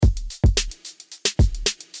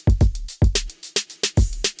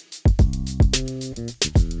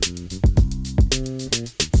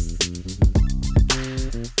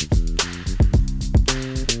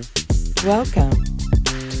Welcome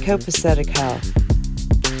to Copacetic Health,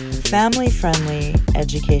 a family-friendly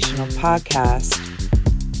educational podcast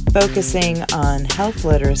focusing on health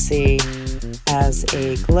literacy as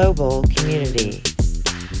a global community.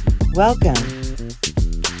 Welcome.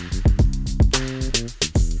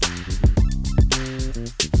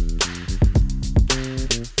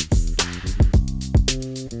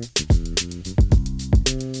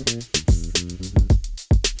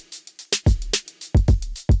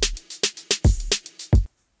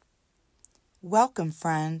 Welcome,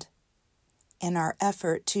 friend. In our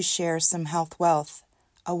effort to share some health wealth,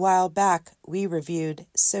 a while back we reviewed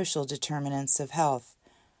social determinants of health.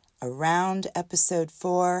 Around episode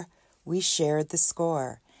 4, we shared the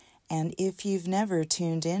score. And if you've never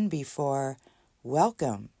tuned in before,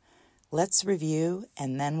 welcome. Let's review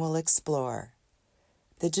and then we'll explore.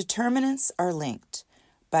 The determinants are linked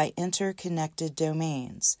by interconnected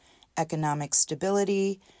domains: economic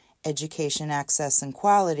stability, education access and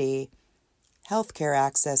quality, healthcare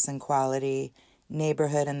access and quality,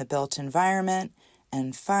 neighborhood and the built environment,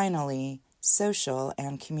 and finally, social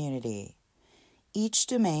and community. Each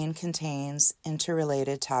domain contains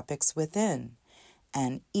interrelated topics within,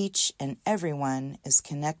 and each and every one is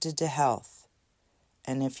connected to health.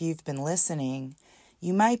 And if you've been listening,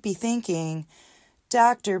 you might be thinking,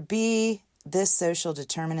 Dr. B, this social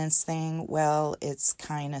determinants thing, well, it's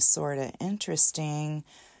kind of sort of interesting.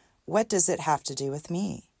 What does it have to do with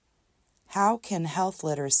me? How can health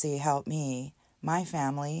literacy help me, my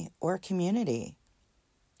family, or community?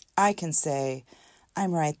 I can say,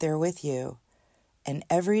 I'm right there with you, an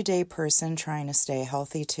everyday person trying to stay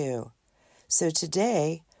healthy too. So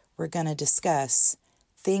today, we're going to discuss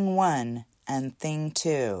Thing 1 and Thing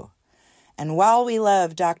 2. And while we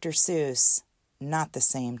love Dr. Seuss, not the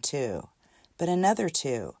same two, but another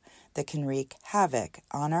two that can wreak havoc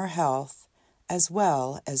on our health as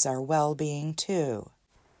well as our well-being too.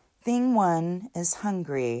 Thing 1 is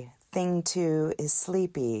hungry, Thing 2 is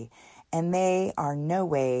sleepy, and they are no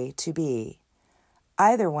way to be.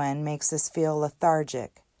 Either one makes us feel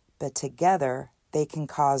lethargic, but together they can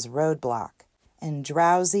cause roadblock and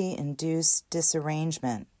drowsy-induced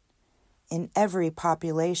disarrangement in every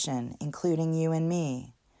population, including you and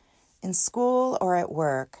me. In school or at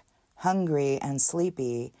work, hungry and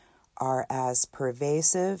sleepy are as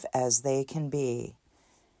pervasive as they can be.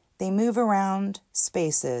 They move around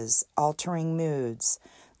spaces, altering moods,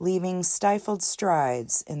 leaving stifled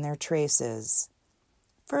strides in their traces.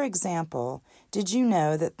 For example, did you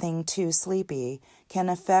know that Thing 2 sleepy can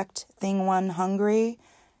affect Thing 1 hungry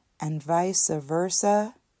and vice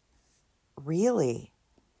versa? Really?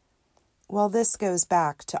 Well, this goes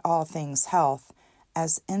back to all things health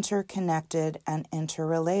as interconnected and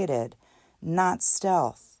interrelated, not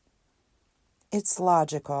stealth. It's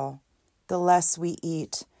logical. The less we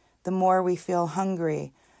eat, the more we feel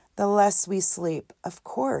hungry. The less we sleep, of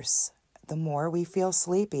course, the more we feel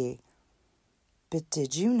sleepy. But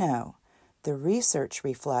did you know, the research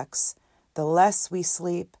reflects, the less we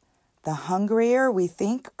sleep, the hungrier we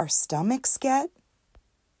think our stomachs get?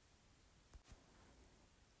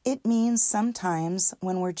 It means sometimes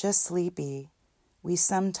when we're just sleepy, we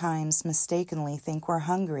sometimes mistakenly think we're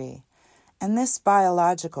hungry. And this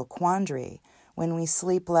biological quandary, when we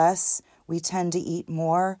sleep less, we tend to eat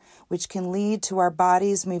more, which can lead to our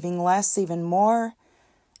bodies moving less even more,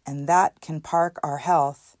 and that can park our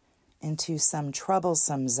health into some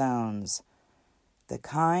troublesome zones, the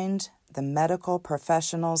kind the medical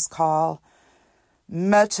professionals call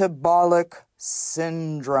metabolic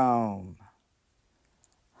syndrome.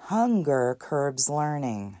 Hunger curbs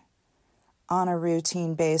learning. On a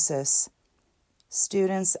routine basis,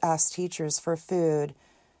 students ask teachers for food.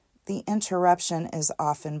 The interruption is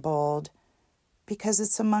often bold because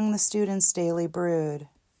it's among the students' daily brood.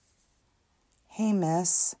 Hey,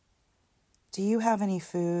 miss, do you have any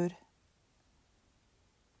food?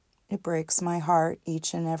 It breaks my heart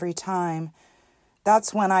each and every time.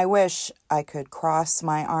 That's when I wish I could cross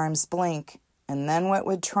my arms, blink, and then what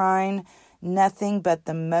would trine? Nothing but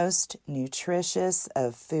the most nutritious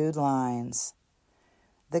of food lines.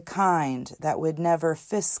 The kind that would never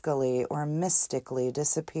fiscally or mystically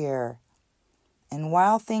disappear. And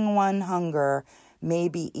while Thing 1 hunger may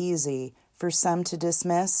be easy for some to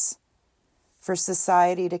dismiss, for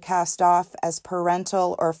society to cast off as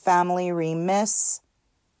parental or family remiss,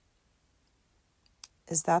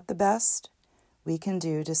 is that the best we can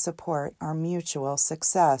do to support our mutual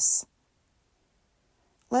success?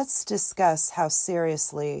 Let's discuss how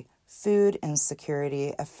seriously food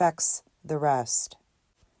insecurity affects the rest.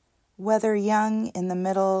 Whether young, in the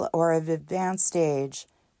middle, or of advanced age,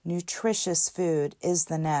 nutritious food is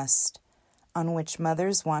the nest, on which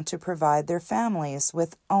mothers want to provide their families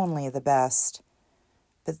with only the best.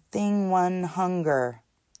 But thing one hunger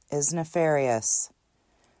is nefarious.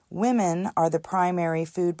 Women are the primary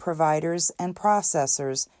food providers and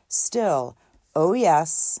processors still, oh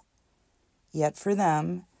yes. Yet for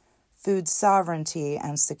them, food sovereignty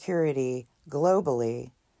and security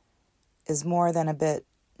globally is more than a bit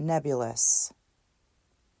nebulous.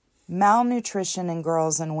 Malnutrition in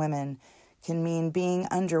girls and women can mean being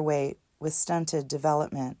underweight with stunted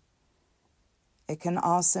development. It can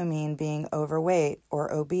also mean being overweight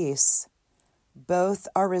or obese. Both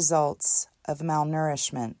are results of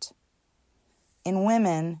malnourishment. In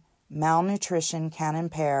women, malnutrition can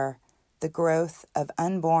impair the growth of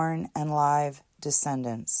unborn and live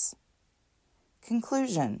descendants.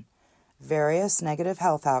 Conclusion: various negative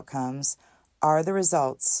health outcomes are the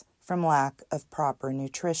results from lack of proper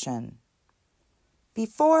nutrition.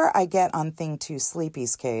 Before I get on Thing 2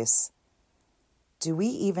 Sleepy's case, do we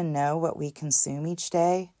even know what we consume each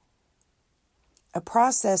day? A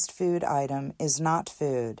processed food item is not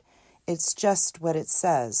food. It's just what it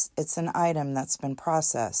says. It's an item that's been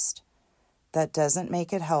processed. That doesn't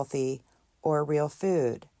make it healthy or real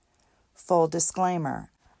food. Full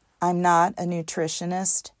disclaimer, I'm not a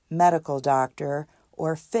nutritionist, medical doctor,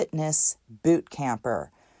 or fitness boot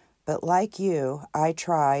camper, but like you, I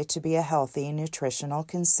try to be a healthy nutritional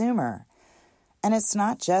consumer. And it's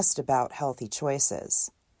not just about healthy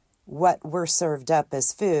choices. What we're served up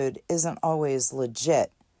as food isn't always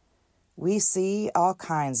legit. We see all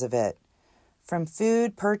kinds of it, from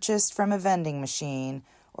food purchased from a vending machine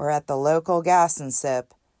or at the local gas and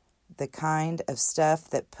sip, the kind of stuff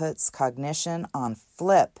that puts cognition on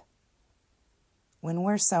flip. When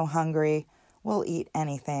we're so hungry, we'll eat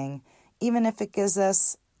anything, even if it gives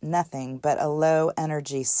us nothing but a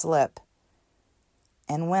low-energy slip.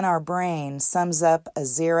 And when our brain sums up a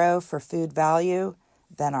 0 for food value,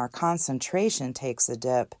 then our concentration takes a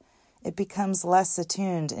dip. It becomes less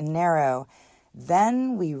attuned and narrow.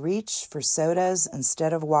 Then we reach for sodas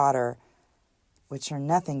instead of water, which are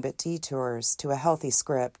nothing but detours to a healthy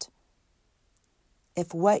script.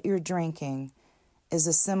 If what you're drinking is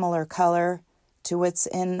a similar color to what's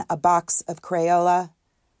in a box of Crayola,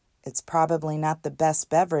 it's probably not the best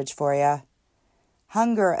beverage for you.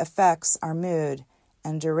 Hunger affects our mood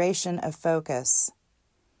and duration of focus.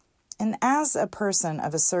 And as a person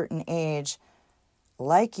of a certain age,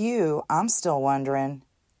 like you, I'm still wondering,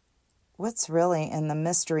 what's really in the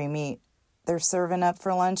mystery meat they're serving up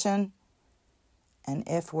for luncheon? And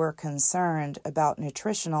if we're concerned about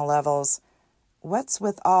nutritional levels, what's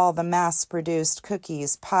with all the mass-produced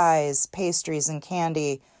cookies, pies, pastries, and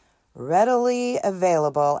candy readily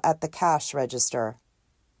available at the cash register?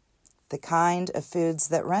 The kind of foods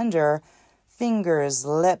that render fingers,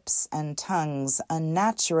 lips, and tongues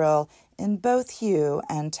unnatural in both hue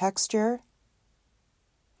and texture?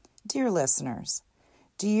 Dear listeners,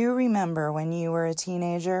 do you remember when you were a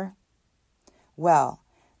teenager? Well,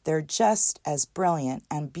 they're just as brilliant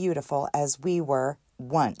and beautiful as we were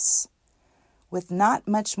once, with not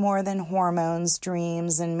much more than hormones,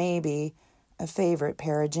 dreams, and maybe a favorite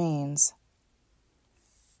pair of jeans.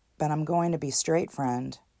 But I'm going to be straight,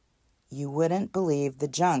 friend. You wouldn't believe the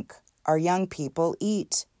junk our young people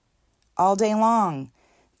eat all day long.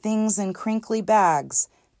 Things in crinkly bags,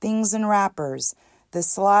 things in wrappers, the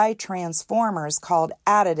sly transformers called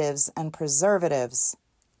additives and preservatives,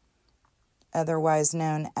 otherwise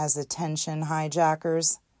known as attention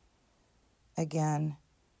hijackers. Again,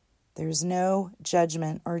 there's no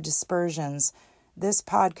judgment or dispersions. This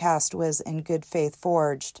podcast was in good faith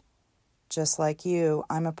forged. Just like you,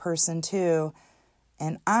 I'm a person too.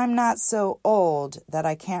 And I'm not so old that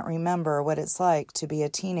I can't remember what it's like to be a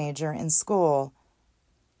teenager in school.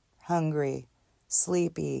 Hungry,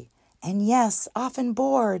 sleepy, and yes, often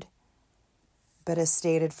bored. But as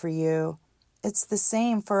stated for you, it's the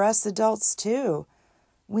same for us adults too.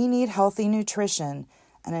 We need healthy nutrition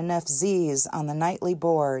and enough Z's on the nightly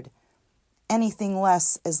board. Anything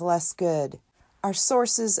less is less good. Our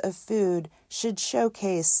sources of food should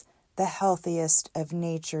showcase the healthiest of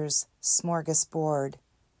nature's smorgasbord,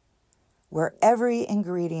 where every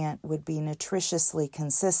ingredient would be nutritiously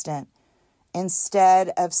consistent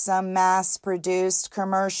instead of some mass-produced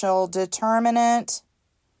commercial determinant.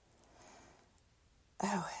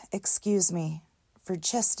 Oh, excuse me for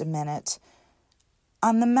just a minute.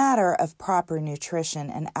 On the matter of proper nutrition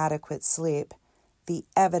and adequate sleep, the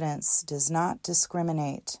evidence does not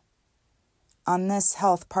discriminate. On this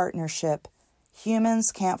health partnership,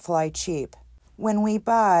 humans can't fly cheap. When we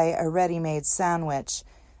buy a ready-made sandwich,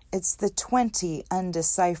 it's the 20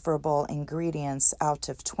 undecipherable ingredients out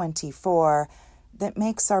of 24 that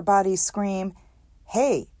makes our bodies scream,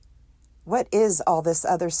 "Hey, what is all this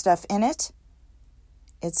other stuff in it?"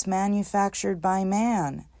 It's manufactured by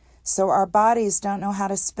man, so our bodies don't know how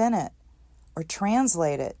to spin it or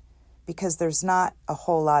translate it because there's not a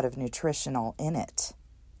whole lot of nutritional in it.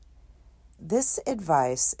 This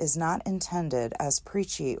advice is not intended as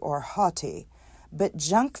preachy or haughty, but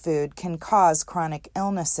junk food can cause chronic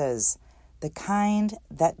illnesses, the kind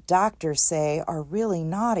that doctors say are really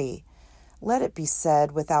naughty. Let it be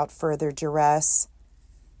said without further duress.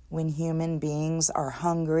 When human beings are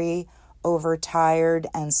hungry, overtired,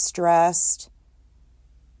 and stressed,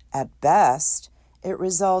 at best, it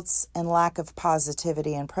results in lack of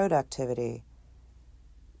positivity and productivity.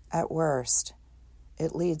 At worst,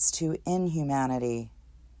 it leads to inhumanity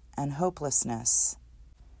and hopelessness.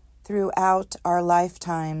 Throughout our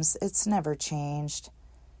lifetimes, it's never changed.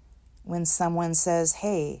 When someone says,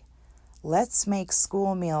 "Hey, let's make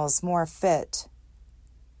school meals more fit,"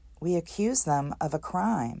 we accuse them of a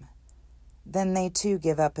crime. Then they too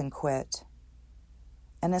give up and quit.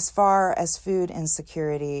 And as far as food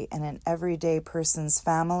insecurity in an everyday person's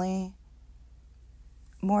family,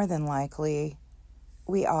 more than likely,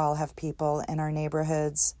 we all have people in our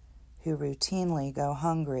neighborhoods who routinely go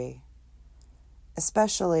hungry,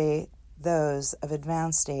 especially those of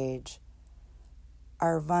advanced age,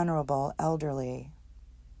 our vulnerable elderly.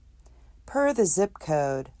 Per the zip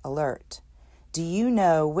code alert, do you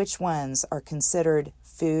know which ones are considered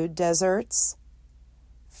food deserts?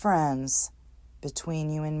 Friends, between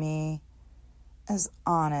you and me, as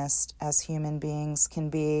honest as human beings can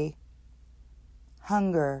be,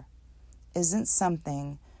 hunger isn't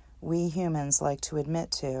something we humans like to admit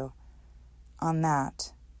to. On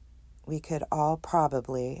that, we could all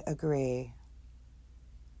probably agree.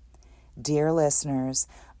 Dear listeners,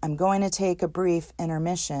 I'm going to take a brief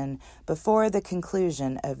intermission before the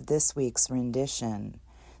conclusion of this week's rendition.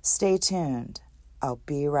 Stay tuned. I'll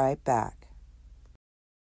be right back.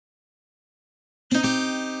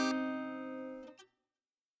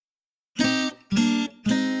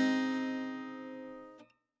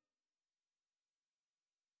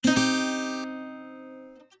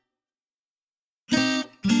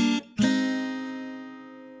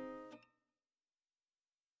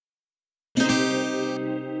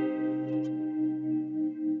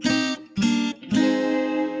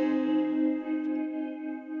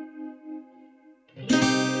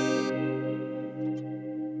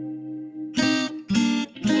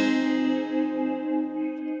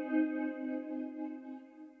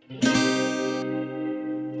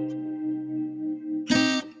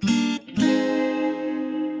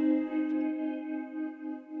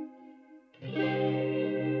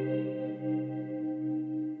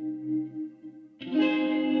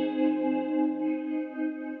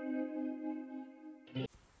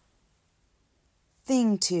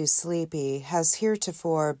 Being too sleepy has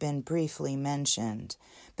heretofore been briefly mentioned,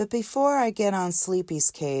 but before I get on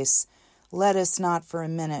Sleepy's case, let us not for a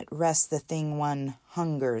minute rest the thing one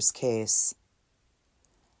hunger's case.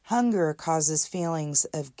 Hunger causes feelings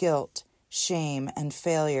of guilt, shame, and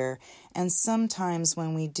failure, and sometimes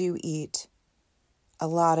when we do eat, a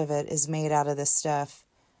lot of it is made out of the stuff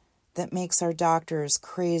that makes our doctors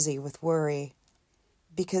crazy with worry,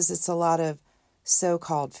 because it's a lot of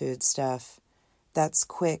so-called food stuff that's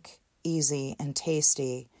quick, easy, and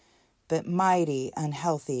tasty, but mighty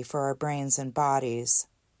unhealthy for our brains and bodies.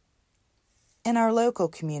 In our local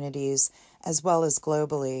communities, as well as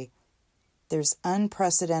globally, there's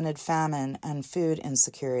unprecedented famine and food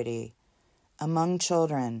insecurity among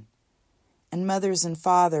children, and mothers and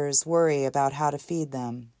fathers worry about how to feed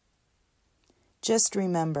them. Just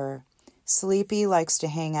remember, Sleepy likes to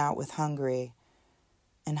hang out with Hungry,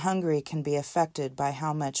 and Hungry can be affected by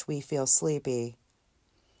how much we feel sleepy.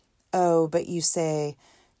 Oh, but you say,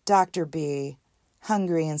 Dr. B,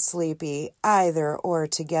 hungry and sleepy, either or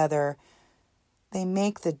together, they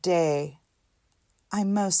make the day I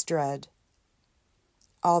most dread.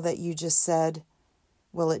 All that you just said,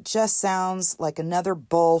 well, it just sounds like another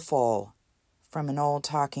bowlful from an old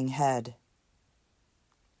talking head.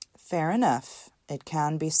 Fair enough, it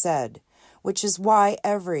can be said, which is why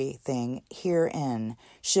everything herein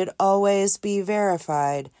should always be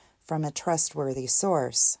verified from a trustworthy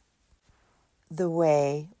source. The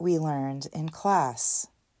way we learned in class.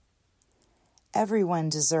 Everyone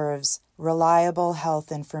deserves reliable health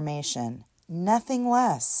information, nothing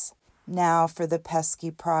less. Now for the pesky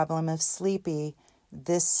problem of Sleepy.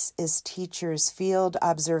 This is teachers' field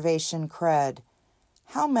observation cred.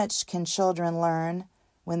 How much can children learn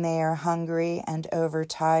when they are hungry and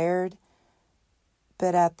overtired,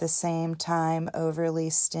 but at the same time overly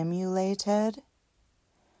stimulated?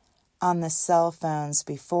 on the cell phones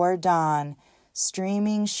before dawn,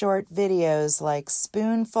 streaming short videos like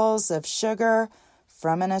spoonfuls of sugar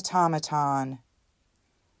from an automaton.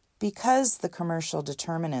 Because the commercial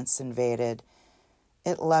determinants invaded,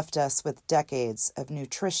 it left us with decades of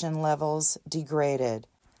nutrition levels degraded.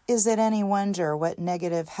 Is it any wonder what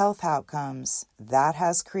negative health outcomes that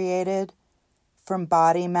has created? From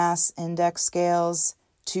body mass index scales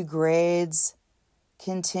to grades,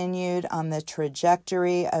 continued on the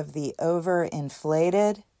trajectory of the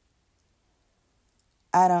overinflated?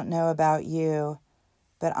 I don't know about you,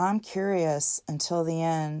 but I'm curious until the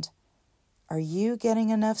end. Are you getting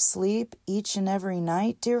enough sleep each and every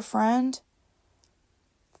night, dear friend?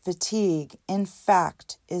 Fatigue, in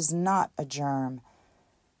fact, is not a germ,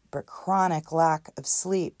 but chronic lack of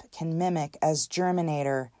sleep can mimic as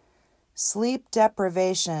germinator. Sleep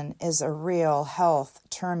deprivation is a real health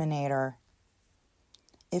terminator.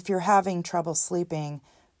 If you're having trouble sleeping,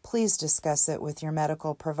 please discuss it with your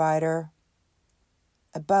medical provider.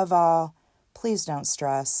 Above all, please don't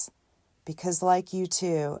stress, because like you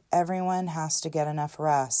too, everyone has to get enough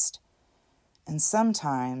rest. And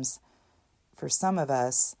sometimes, for some of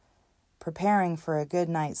us, preparing for a good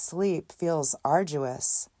night's sleep feels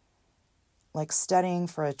arduous, like studying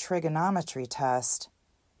for a trigonometry test.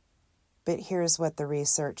 But here's what the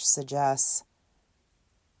research suggests.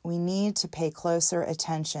 We need to pay closer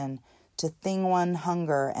attention to thing one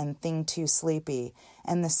hunger and thing two sleepy,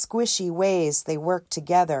 and the squishy ways they work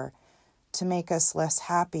together to make us less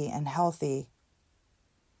happy and healthy.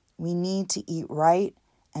 We need to eat right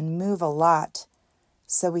and move a lot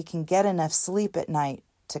so we can get enough sleep at night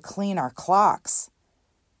to clean our clocks.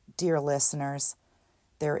 Dear listeners,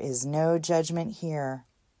 there is no judgment here,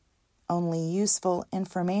 only useful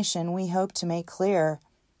information we hope to make clear.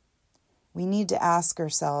 We need to ask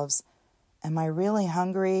ourselves, am I really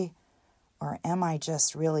hungry or am I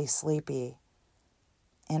just really sleepy?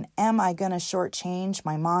 And am I going to shortchange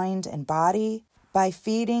my mind and body by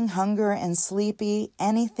feeding hunger and sleepy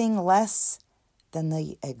anything less than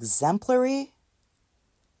the exemplary?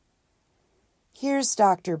 Here's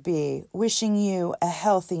Dr. B wishing you a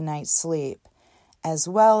healthy night's sleep, as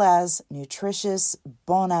well as nutritious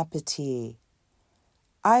bon appetit.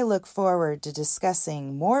 I look forward to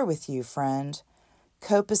discussing more with you, friend,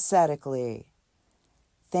 copacetically.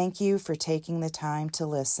 Thank you for taking the time to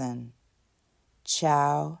listen.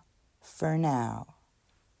 Ciao for now.